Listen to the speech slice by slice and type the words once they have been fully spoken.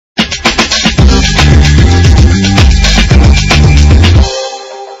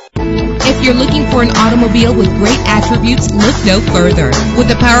for an automobile with great attributes, look no further. With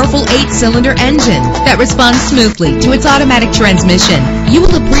a powerful 8-cylinder engine that responds smoothly to its automatic transmission, you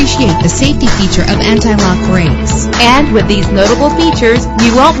will appreciate the safety feature of anti-lock brakes. And with these notable features,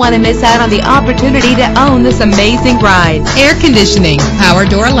 you won't want to miss out on the opportunity to own this amazing ride. Air conditioning, power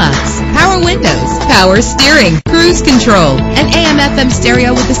door locks, power windows, power steering, cruise control, an AM/FM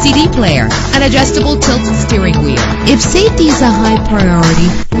stereo with a CD player, an adjustable tilt steering wheel. If safety is a high priority,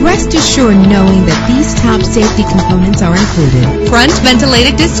 rest assured knowing that these top safety components are included. Front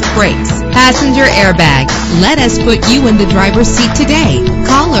ventilated disc brakes, passenger airbag. Let us put you in the driver's seat today.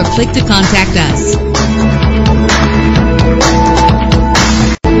 Call or click to contact us.